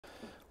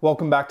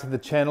Welcome back to the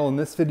channel. In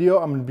this video,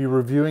 I'm going to be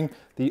reviewing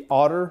the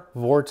Otter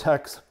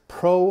Vortex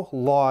Pro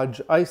Lodge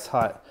ice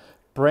hut.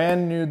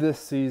 Brand new this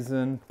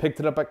season,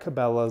 picked it up at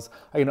Cabela's.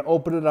 I'm going to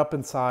open it up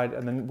inside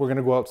and then we're going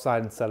to go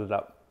outside and set it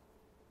up.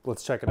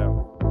 Let's check it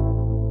out.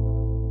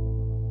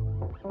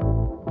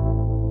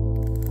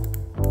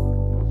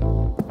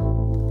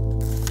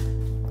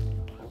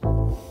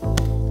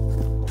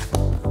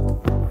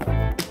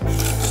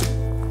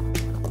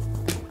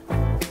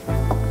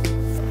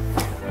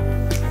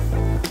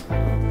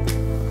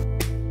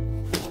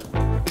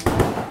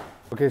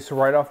 Okay, so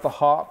right off the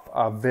hop,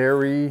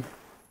 very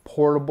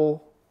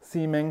portable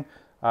seeming.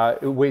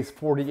 It weighs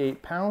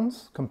 48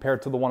 pounds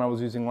compared to the one I was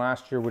using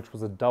last year, which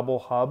was a double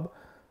hub.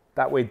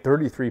 That weighed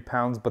 33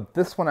 pounds, but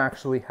this one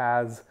actually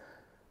has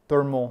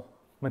thermal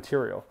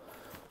material.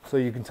 So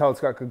you can tell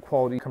it's got good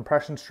quality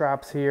compression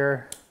straps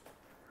here.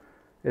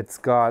 It's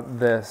got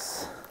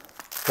this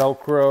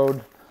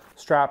Velcroed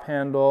strap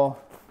handle.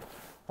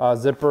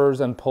 Zippers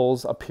and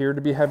pulls appear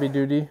to be heavy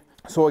duty.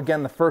 So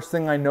again, the first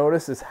thing I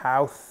notice is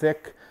how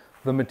thick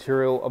the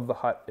material of the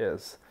hut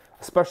is,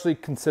 especially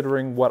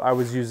considering what I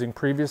was using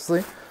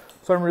previously.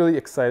 So I'm really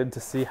excited to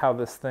see how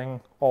this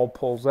thing all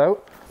pulls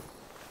out.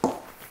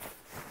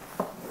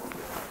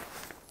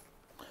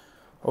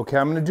 Okay,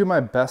 I'm gonna do my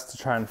best to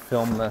try and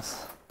film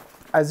this.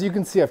 As you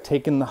can see, I've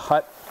taken the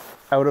hut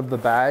out of the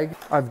bag.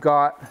 I've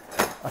got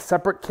a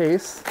separate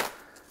case,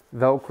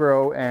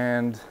 Velcro,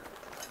 and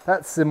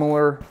that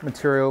similar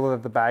material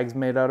that the bag's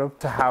made out of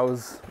to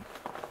house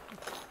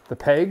the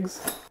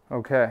pegs.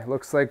 Okay,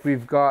 looks like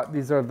we've got,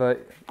 these are the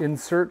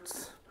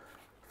inserts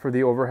for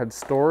the overhead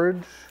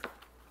storage.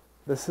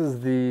 This is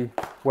the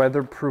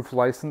weatherproof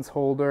license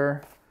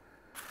holder.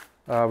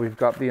 We've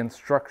got the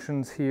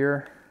instructions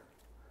here.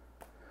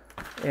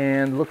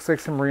 And looks like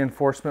some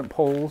reinforcement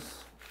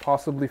poles,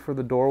 possibly for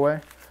the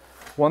doorway.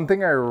 One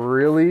thing I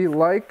really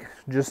like,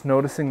 just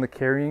noticing the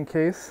carrying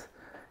case,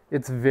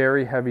 it's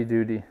very heavy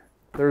duty.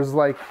 There's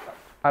like,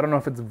 I don't know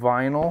if it's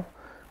vinyl,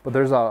 but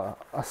there's a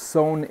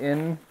sewn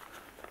in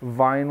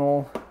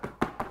vinyl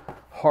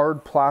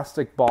hard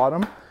plastic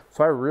bottom,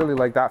 so I really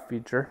like that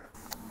feature.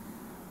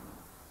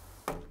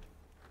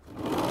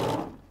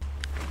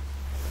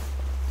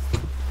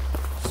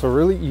 So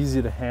really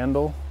easy to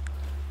handle.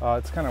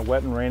 It's kind of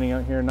wet and raining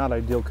out here, not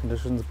ideal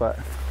conditions, but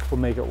we'll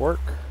make it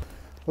work.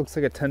 Looks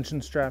like a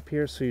tension strap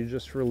here, so you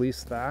just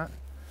release that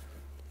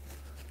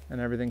and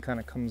everything kind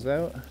of comes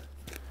out.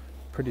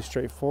 Pretty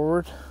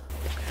straightforward.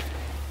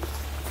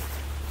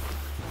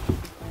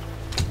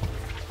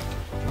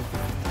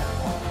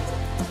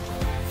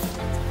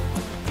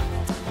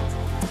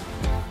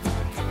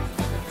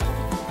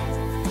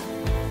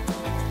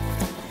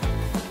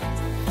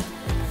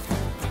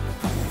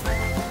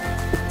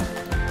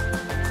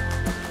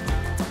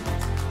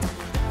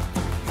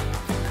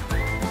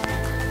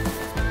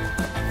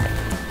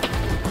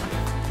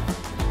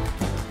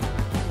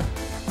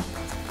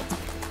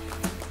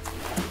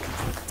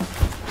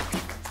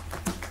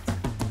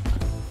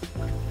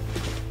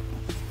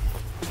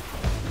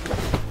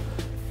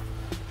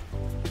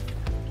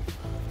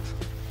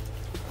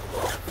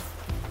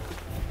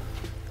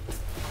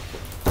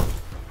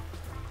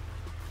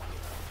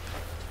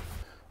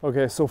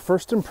 Okay, so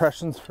first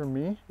impressions for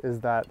me is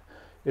that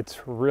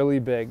it's really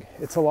big.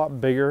 It's a lot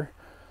bigger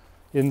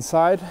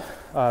inside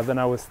than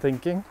I was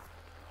thinking.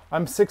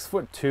 I'm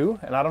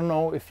 6'2", and I don't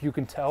know if you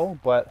can tell,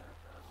 but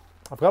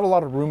I've got a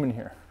lot of room in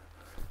here.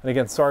 And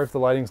again, sorry if the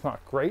lighting's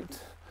not great,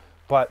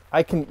 but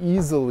I can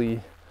easily,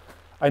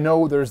 I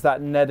know there's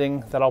that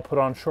netting that I'll put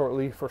on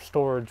shortly for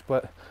storage,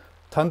 but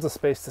tons of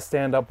space to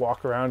stand up,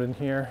 walk around in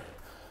here.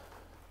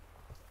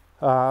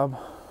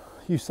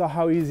 You saw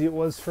how easy it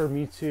was for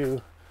me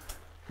to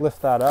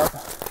lift that up.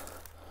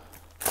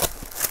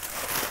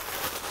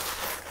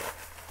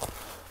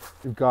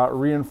 We've got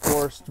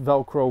reinforced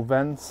Velcro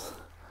vents.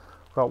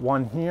 We've got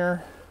one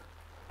here.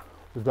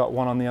 We've got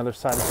one on the other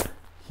side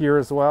here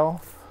as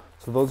well.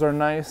 So those are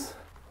nice.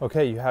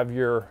 Okay, you have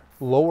your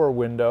lower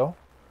window,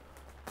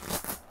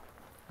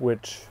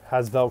 which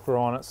has Velcro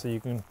on it so you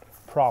can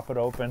prop it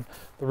open.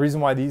 The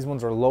reason why these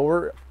ones are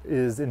lower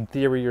is, in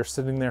theory, you're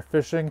sitting there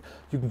fishing,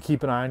 you can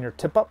keep an eye on your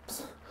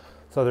tip-ups.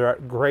 So they're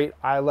at great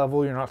eye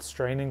level, you're not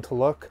straining to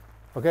look.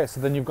 Okay, so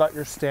then you've got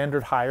your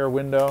standard higher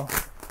window.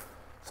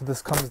 So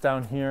this comes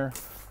down here.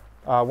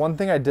 One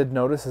thing I did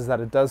notice is that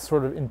it does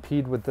sort of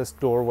impede with this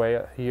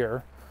doorway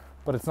here,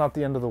 but it's not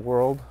the end of the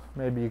world.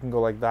 Maybe you can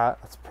go like that.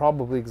 That's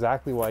probably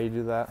exactly why you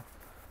do that.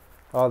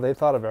 Oh, they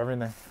thought of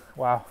everything.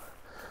 Wow.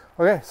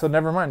 Okay, so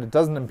never mind, it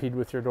doesn't impede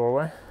with your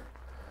doorway.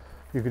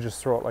 You could just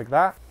throw it like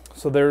that.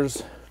 So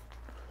there's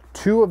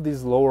two of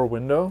these lower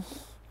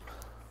windows.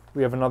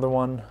 We have another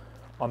one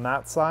on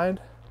that side,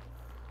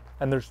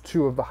 and there's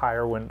two of the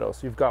higher windows.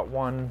 You've got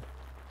one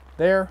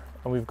there,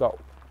 and we've got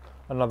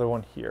another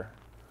one here.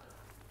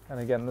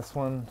 And again, this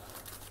one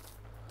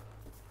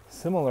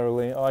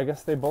similarly, oh, I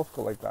guess they both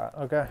go like that.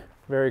 Okay,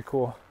 very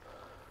cool.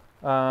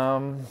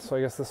 So I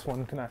guess this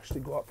one can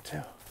actually go up too.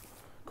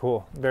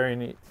 Cool, very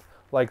neat.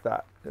 Like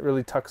that. It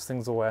really tucks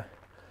things away.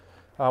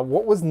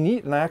 What was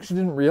neat, and I actually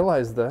didn't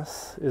realize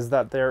this, is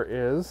that there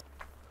is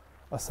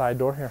a side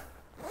door here.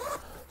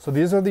 So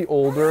these are the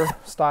older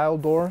style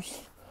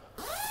doors,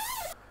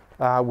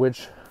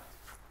 which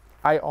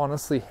I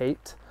honestly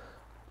hate.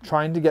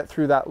 Trying to get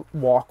through that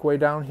walkway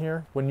down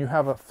here when you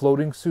have a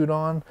floating suit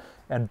on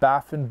and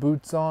baffin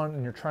boots on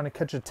and you're trying to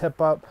catch a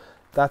tip up,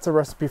 that's a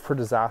recipe for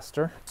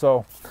disaster.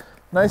 So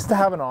nice to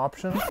have an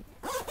option.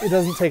 It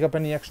doesn't take up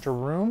any extra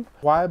room.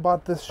 Why I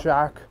bought this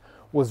shack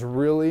was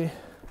really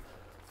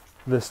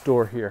this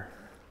door here.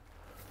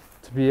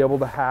 To be able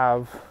to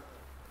have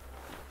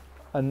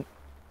a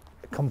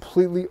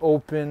completely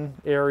open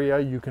area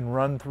you can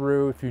run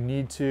through if you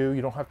need to.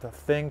 You don't have to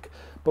think.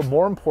 But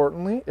more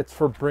importantly, it's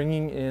for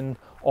bringing in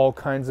all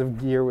kinds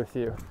of gear with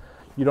you.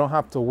 You don't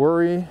have to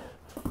worry.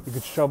 You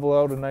could shovel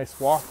out a nice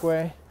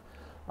walkway.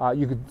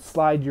 You could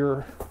slide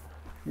your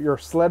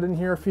sled in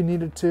here if you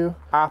needed to.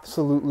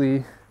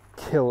 Absolutely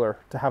killer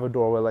to have a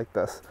doorway like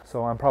this.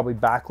 So I'm probably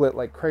backlit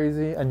like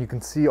crazy, and you can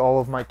see all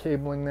of my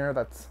cabling there.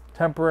 That's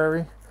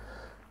temporary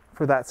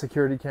for that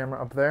security camera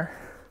up there.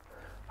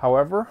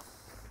 However,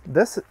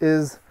 this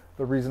is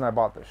the reason I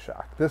bought this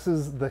shack. This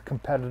is the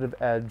competitive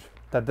edge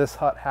that this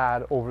hut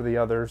had over the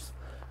others.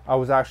 I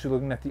was actually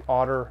looking at the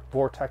Otter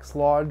Vortex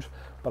Lodge,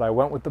 but I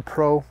went with the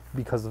Pro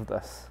because of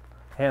this,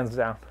 hands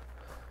down.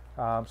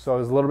 So it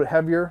was a little bit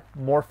heavier,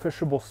 more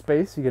fishable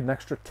space. You get an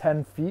extra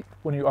 10 feet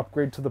when you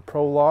upgrade to the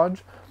Pro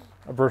Lodge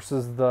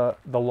versus the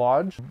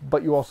Lodge,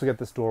 but you also get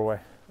this doorway,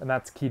 and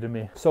that's key to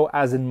me. So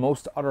as in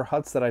most Otter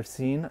huts that I've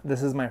seen,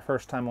 this is my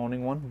first time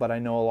owning one, but I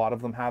know a lot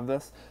of them have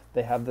this.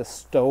 They have this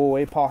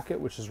stowaway pocket,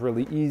 which is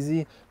really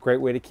easy.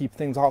 Great way to keep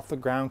things off the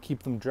ground,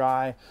 keep them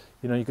dry.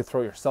 You know, you could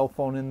throw your cell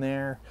phone in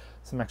there,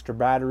 some extra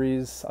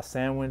batteries, a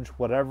sandwich,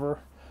 whatever.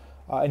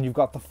 And you've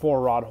got the 4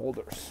 rod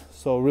holders.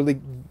 So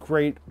really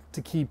great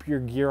to keep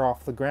your gear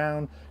off the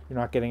ground. You're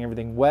not getting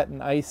everything wet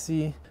and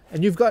icy.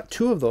 And you've got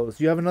 2 of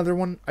those. You have another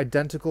one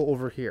identical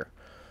over here.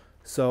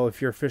 So if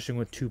you're fishing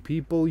with 2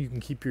 people, you can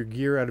keep your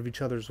gear out of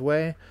each other's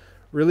way.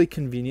 Really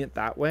convenient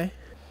that way.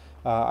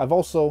 I've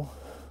also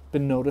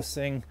been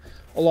noticing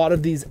a lot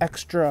of these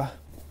extra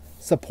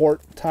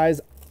support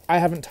ties. I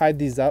haven't tied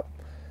these up,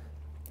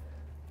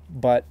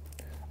 but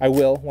I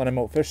will when I'm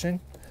out fishing.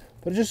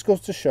 But it just goes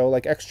to show,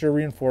 like, extra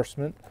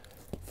reinforcement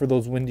for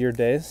those windier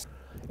days.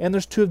 And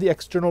there's 2 of the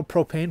external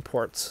propane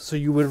ports. So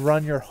you would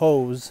run your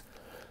hose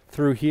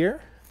through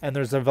here, and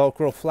there's a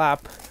Velcro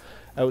flap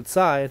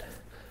outside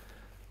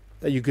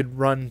that you could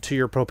run to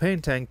your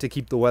propane tank to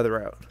keep the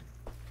weather out.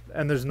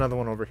 And there's another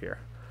one over here.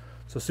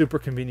 So super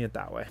convenient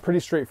that way.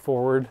 Pretty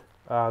straightforward.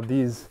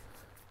 These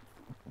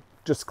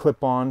just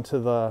clip on to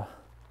the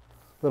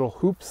little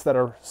hoops that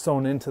are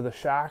sewn into the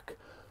shack.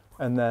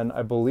 And then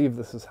I believe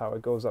this is how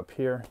it goes up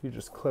here. You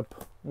just clip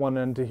one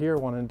end to here,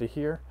 one end to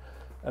here,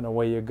 and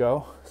away you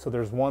go. So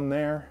there's one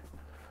there,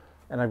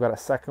 and I've got a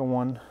second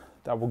one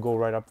that will go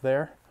right up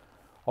there.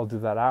 I'll do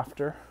that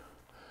after.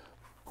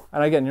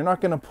 And again, you're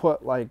not gonna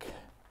put like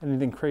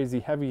anything crazy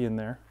heavy in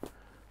there,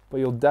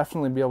 but you'll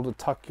definitely be able to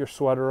tuck your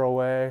sweater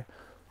away,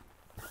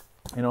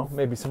 you know,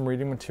 maybe some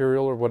reading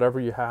material or whatever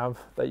you have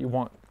that you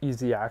want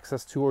easy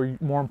access to, or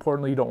more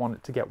importantly, you don't want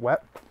it to get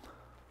wet.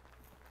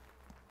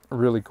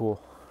 Really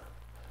cool.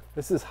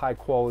 This is high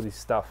quality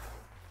stuff.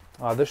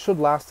 This should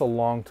last a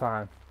long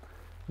time.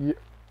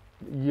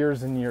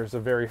 Years and years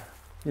of very,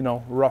 you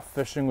know, rough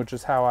fishing, which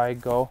is how I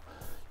go.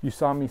 You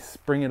saw me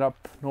spring it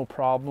up, no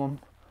problem,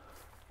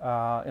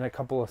 in a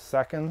couple of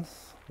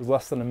seconds. It was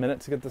less than a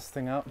minute to get this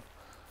thing up.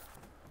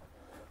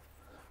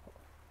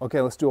 Okay,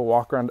 let's do a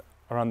walk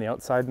around the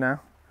outside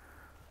now.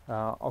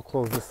 I'll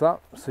close this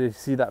up so you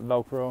see that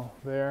Velcro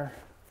there.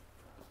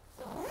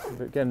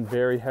 Again,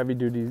 very heavy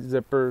duty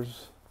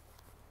zippers.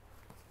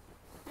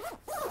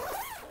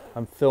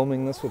 I'm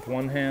filming this with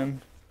one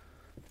hand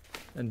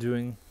and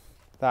doing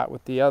that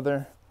with the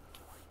other.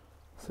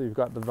 So you've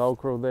got the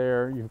Velcro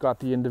there. You've got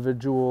the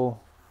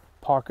individual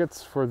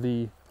pockets for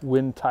the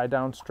wind tie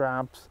down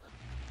straps.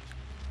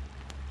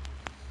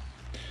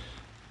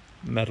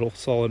 Metal,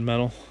 solid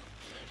metal.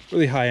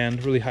 Really high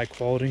end, really high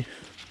quality.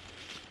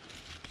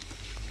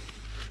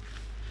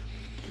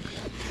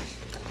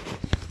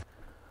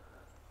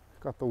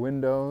 Got the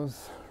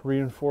windows,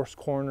 reinforced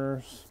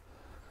corners.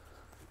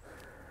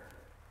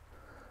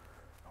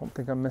 Don't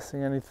think I'm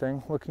missing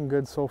anything. Looking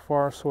good so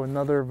far. So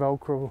another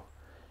Velcro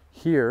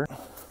here.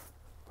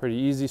 Pretty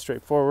easy,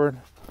 straightforward.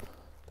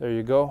 There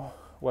you go.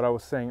 What I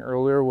was saying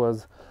earlier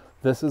was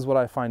this is what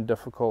I find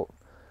difficult.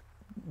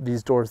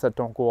 These doors that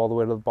don't go all the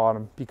way to the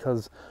bottom,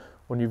 because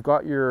when you've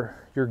got your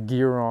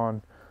gear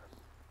on,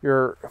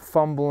 you're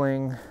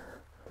fumbling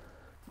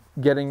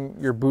getting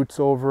your boots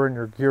over and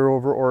your gear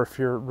over, or if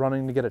you're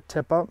running to get a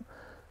tip up,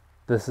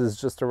 this is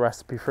just a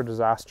recipe for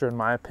disaster in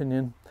my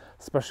opinion.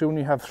 Especially when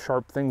you have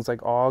sharp things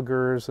like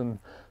augers and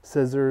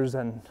scissors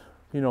and,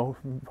 you know,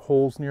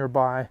 holes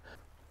nearby.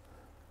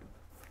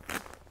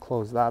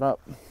 Close that up.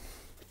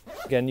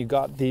 Again, you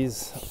got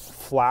these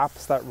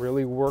flaps that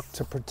really work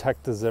to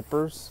protect the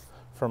zippers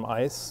from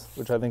ice,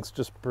 which I think is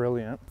just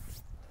brilliant.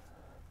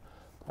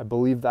 I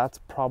believe that's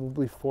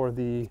probably for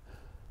the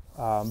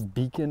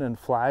beacon and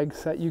flag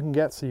set you can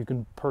get, so you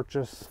can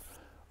purchase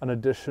an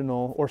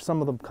additional, or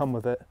some of them come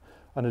with it,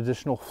 an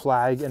additional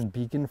flag and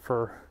beacon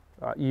for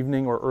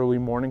evening or early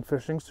morning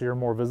fishing, so you're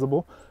more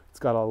visible. It's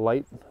got a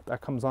light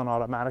that comes on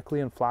automatically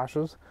and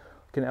flashes,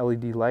 like an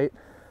LED light.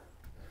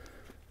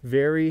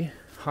 Very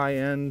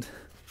high-end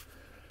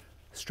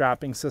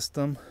strapping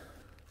system.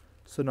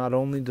 So not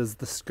only does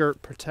the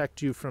skirt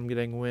protect you from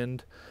getting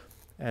wind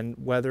and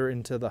weather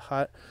into the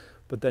hut,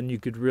 but then you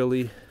could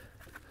really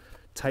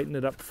tighten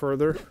it up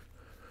further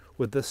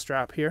with this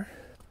strap here.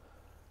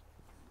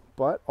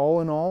 But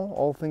all in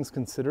all things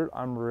considered,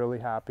 I'm really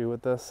happy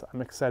with this.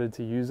 I'm excited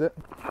to use it.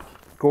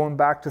 Going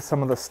back to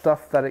some of the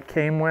stuff that it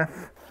came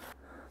with.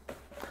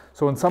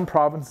 So in some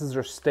provinces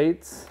or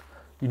states,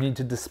 you need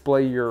to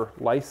display your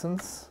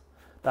license.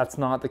 That's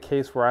not the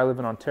case where I live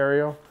in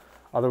Ontario.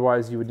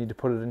 Otherwise, you would need to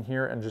put it in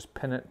here and just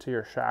pin it to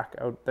your shack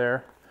out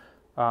there.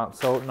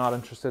 So not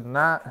interested in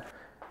that.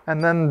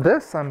 And then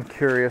this I'm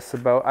curious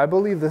about. I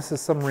believe this is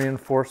some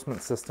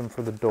reinforcement system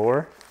for the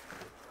door,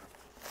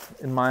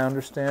 in my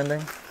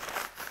understanding.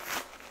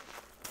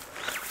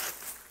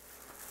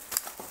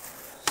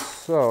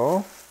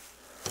 So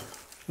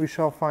we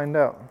shall find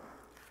out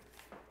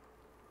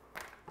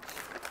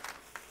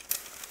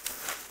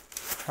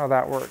how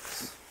that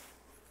works.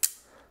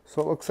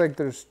 So it looks like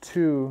there's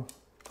two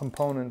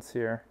components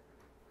here.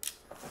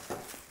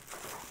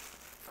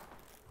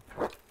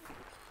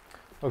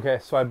 Okay,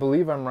 so I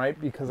believe I'm right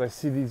because I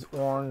see these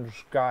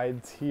orange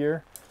guides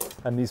here,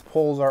 and these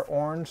poles are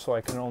orange, so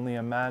I can only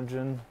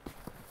imagine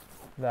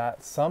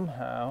that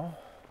somehow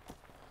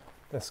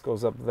this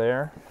goes up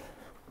there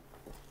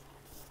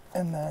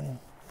and then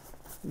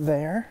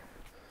there,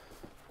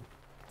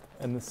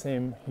 and the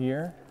same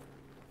here.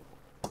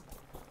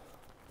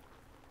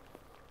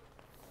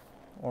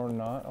 Or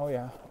not. Oh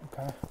yeah,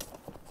 okay.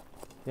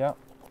 Yep,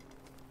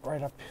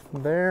 right up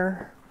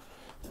there,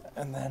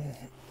 and then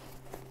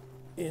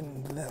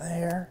in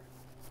there.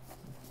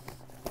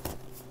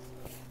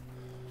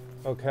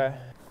 Okay.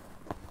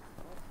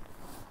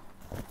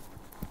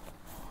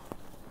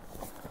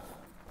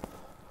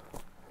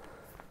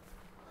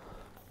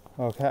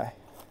 Okay.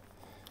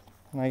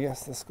 And I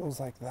guess this goes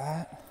like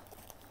that.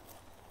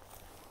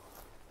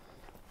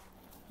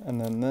 And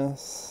then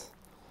this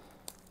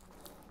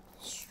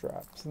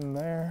straps in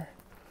there.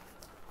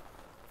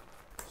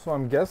 So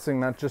I'm guessing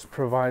that just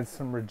provides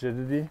some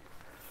rigidity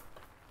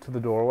to the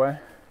doorway.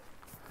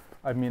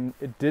 I mean,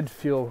 it did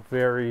feel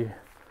very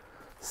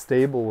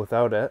stable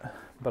without it,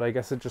 but I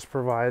guess it just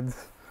provides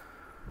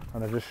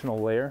an additional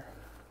layer.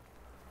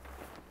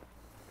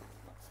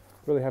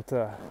 Really have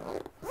to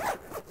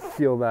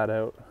feel that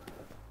out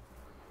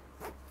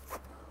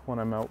when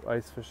I'm out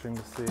ice fishing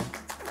to see.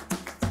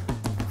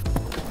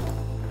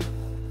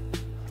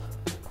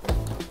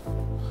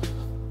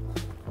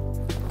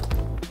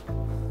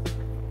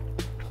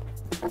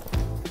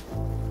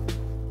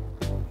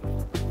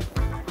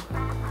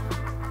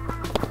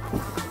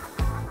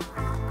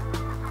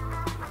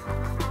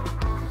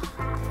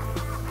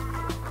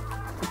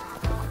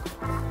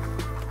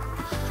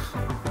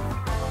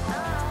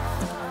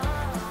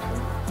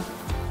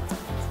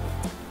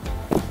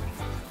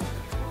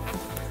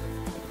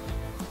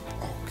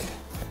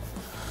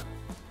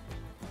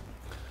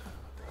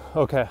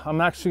 Okay, I'm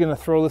actually gonna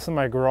throw this in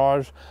my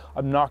garage.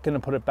 I'm not gonna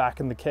put it back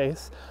in the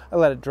case. I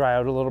let it dry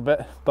out a little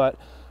bit, but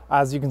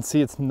as you can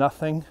see, it's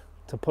nothing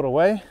to put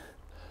away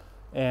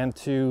and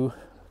to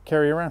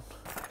carry around.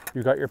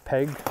 You got your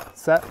peg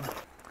set,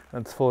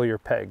 and it's full of your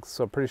pegs.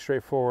 So pretty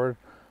straightforward,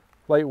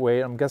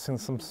 lightweight. I'm guessing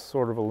some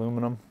sort of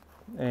aluminum,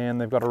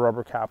 and they've got a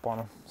rubber cap on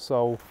them.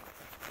 So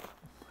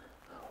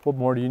what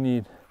more do you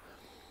need?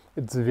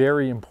 It's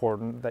very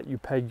important that you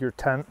peg your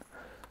tent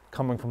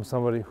coming from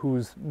somebody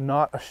who's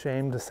not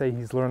ashamed to say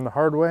he's learned the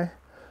hard way.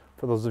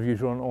 For those of you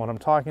who don't know what I'm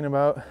talking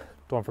about,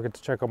 don't forget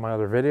to check out my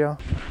other video.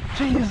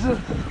 Jesus,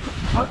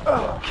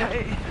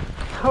 okay.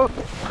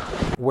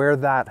 Where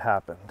that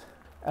happened.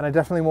 And I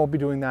definitely won't be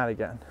doing that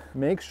again.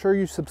 Make sure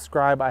you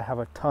subscribe. I have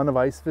a ton of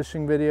ice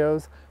fishing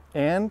videos,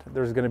 and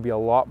there's gonna be a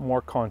lot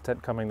more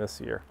content coming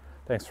this year.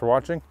 Thanks for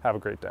watching. Have a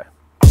great day.